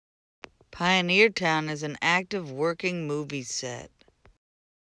Pioneertown is an active working movie set.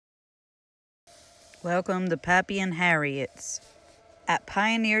 Welcome to Pappy and Harriets at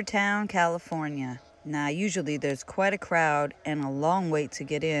Pioneertown, California. Now, usually there's quite a crowd and a long wait to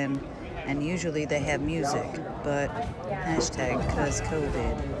get in, and usually they have music, but hashtag 'cause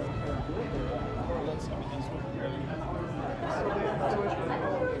COVID.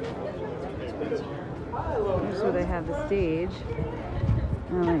 Here's where they have the stage.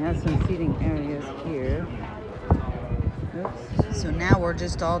 Now they have some seating areas here. Oops. So now we're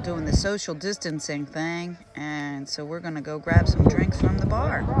just all doing the social distancing thing, and so we're gonna go grab some drinks from the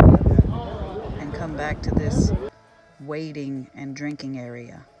bar and come back to this waiting and drinking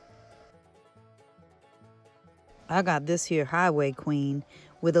area. I got this here Highway Queen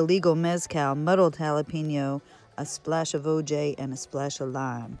with a legal mezcal, muddled jalapeno, a splash of OJ, and a splash of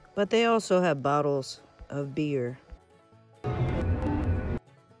lime. But they also have bottles of beer.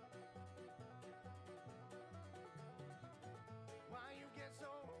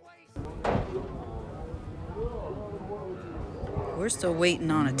 We're still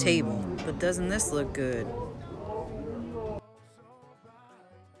waiting on a table, but doesn't this look good?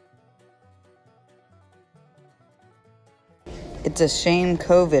 It's a shame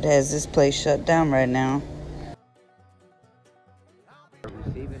COVID has this place shut down right now.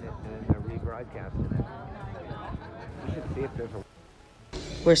 Receiving it and they're rebroadcasting it. You should see if there's a...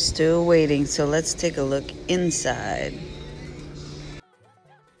 We're still waiting, so let's take a look inside.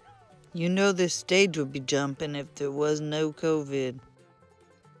 You know this stage would be jumping if there was no COVID.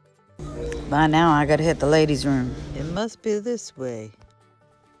 By now, I gotta hit the ladies' room. It must be this way.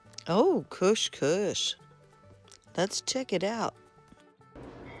 Oh, cush cush. Let's check it out.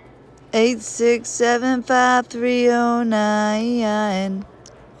 8675309.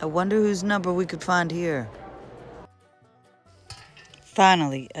 I wonder whose number we could find here.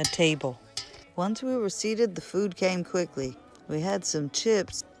 Finally, a table. Once we were seated, the food came quickly. We had some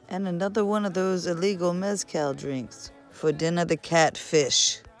chips and another one of those illegal mezcal drinks. For dinner, the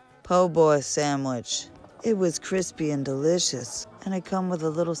catfish po' boy sandwich. It was crispy and delicious, and it come with a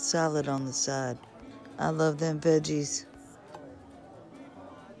little salad on the side. I love them veggies.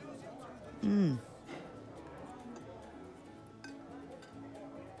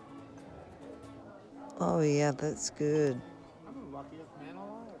 Oh yeah, that's good.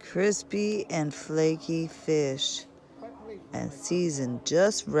 Crispy and flaky fish, and seasoned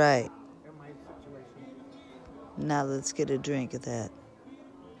just right. Now let's get a drink of that.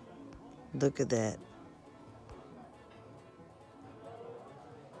 Look at that.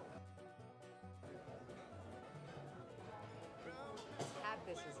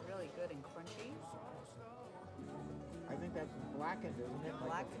 Catfish is really good and crunchy. I think that's blackened, isn't it?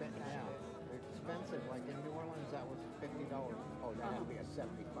 Blackened yeah. It's expensive. Like in New Orleans, that was $50. Oh, that would be a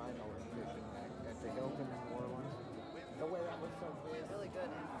 $75 fish at the Hilton in New Orleans. The way that was so big. Really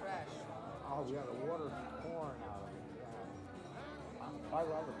good and fresh. Oh, yeah, the water's pouring out of it. Yeah. I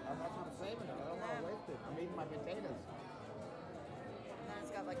love it. That's what I'm saving it. I don't want to waste it. I'm eating my potatoes. And then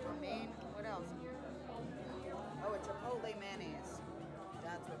it's got like romaine. What else? Oh, a chipotle mayonnaise.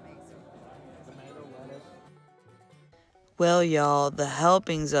 That's what makes it. Tomato, lettuce. Well, y'all, the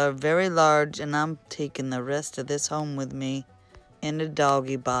helpings are very large, and I'm taking the rest of this home with me in a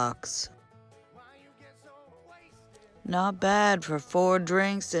doggy box. Not bad for 4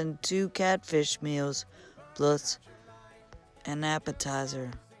 drinks and 2 catfish meals, plus an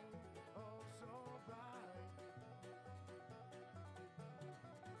appetizer.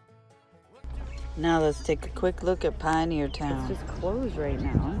 Now let's take a quick look at Pioneertown. It's just closed right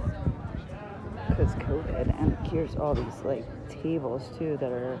now because COVID, and here's all these like tables too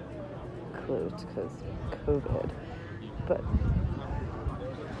that are closed because COVID, but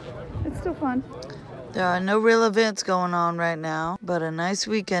it's still fun. There are no real events going on right now, but a nice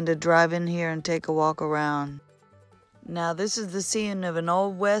weekend to drive in here and take a walk around. Now this is the scene of an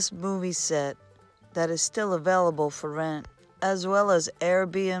Old West movie set that is still available for rent, as well as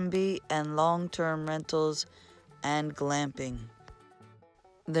Airbnb and long-term rentals and glamping.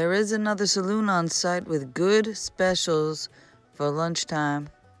 There is another saloon on site with good specials for lunchtime,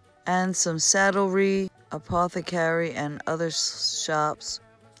 and some saddlery, apothecary, and other shops.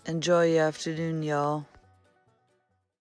 Enjoy your afternoon, y'all.